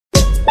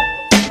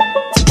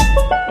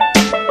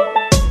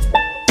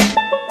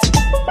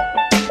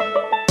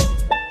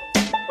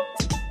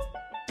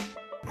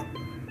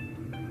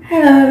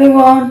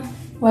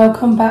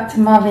welcome back to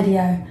my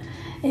video.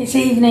 It's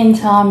evening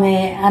time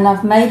here and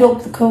I've made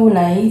up the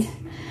Kool-Aid,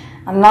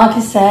 and like I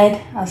said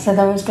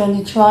I was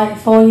going to try it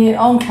for you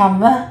on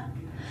camera,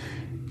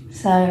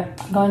 so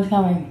I'm going to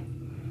go in.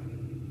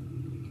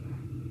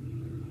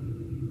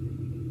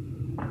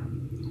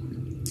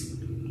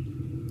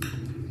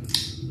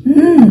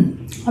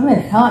 I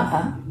really like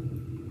that.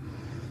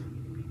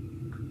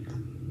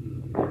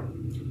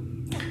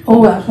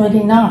 Oh, that's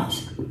really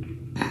nice.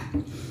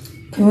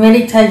 Can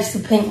really taste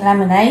the pink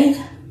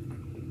lemonade.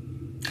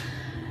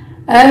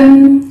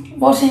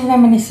 What's it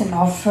reminiscent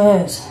of for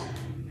us?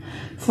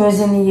 For us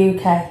in the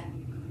UK.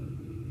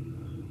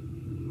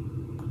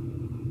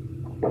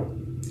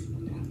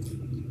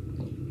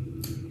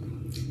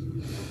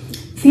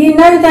 If you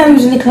know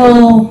those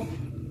little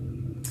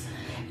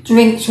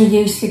drinks we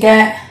used to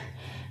get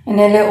in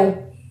a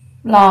little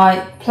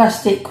like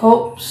plastic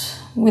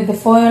cups with the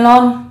foil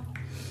on,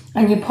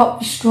 and you pop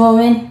the straw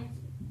in,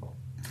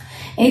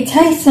 it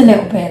tastes a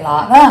little bit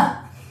like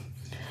that,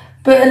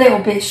 but a little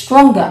bit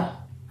stronger,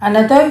 and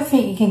I don't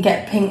think you can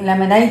get pink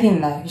lemonade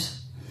in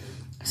those.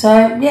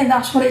 So yeah,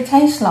 that's what it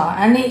tastes like,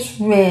 and it's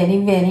really,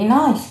 really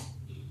nice.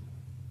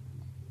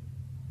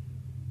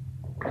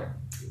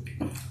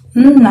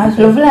 That's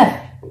lovely.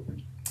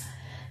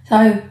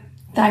 So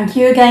thank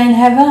you again,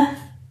 Heather,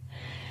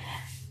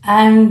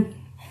 and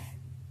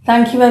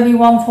thank you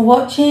everyone for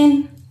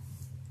watching.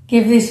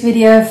 Give this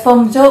video a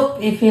thumbs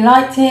up if you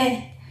liked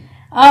it.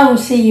 I will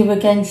see you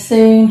again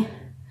soon.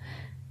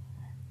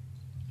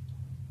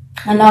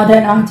 And I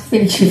don't know how to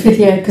finish a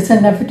video because I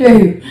never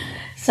do.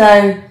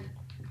 So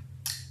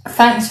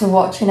thanks for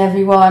watching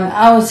everyone.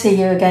 I will see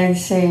you again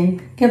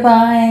soon.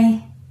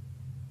 Goodbye.